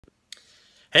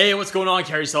Hey, what's going on?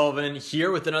 Kerry Sullivan here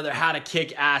with another How to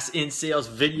Kick Ass in Sales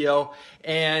video.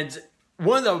 And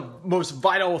one of the most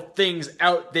vital things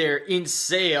out there in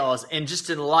sales and just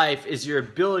in life is your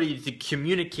ability to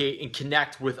communicate and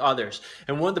connect with others.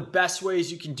 And one of the best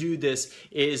ways you can do this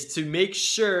is to make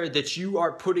sure that you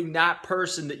are putting that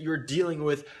person that you're dealing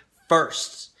with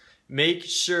first. Make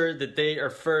sure that they are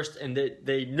first and that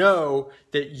they know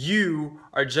that you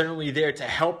are generally there to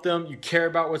help them. You care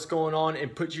about what's going on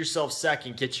and put yourself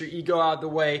second. Get your ego out of the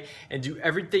way and do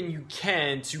everything you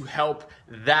can to help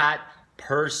that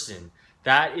person.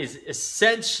 That is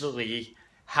essentially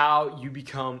how you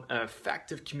become an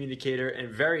effective communicator and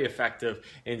very effective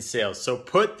in sales. So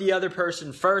put the other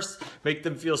person first, make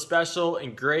them feel special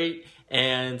and great,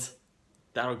 and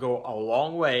that'll go a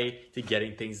long way to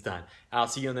getting things done. I'll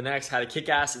see you in the next How to Kick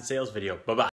Ass in Sales video. Bye-bye.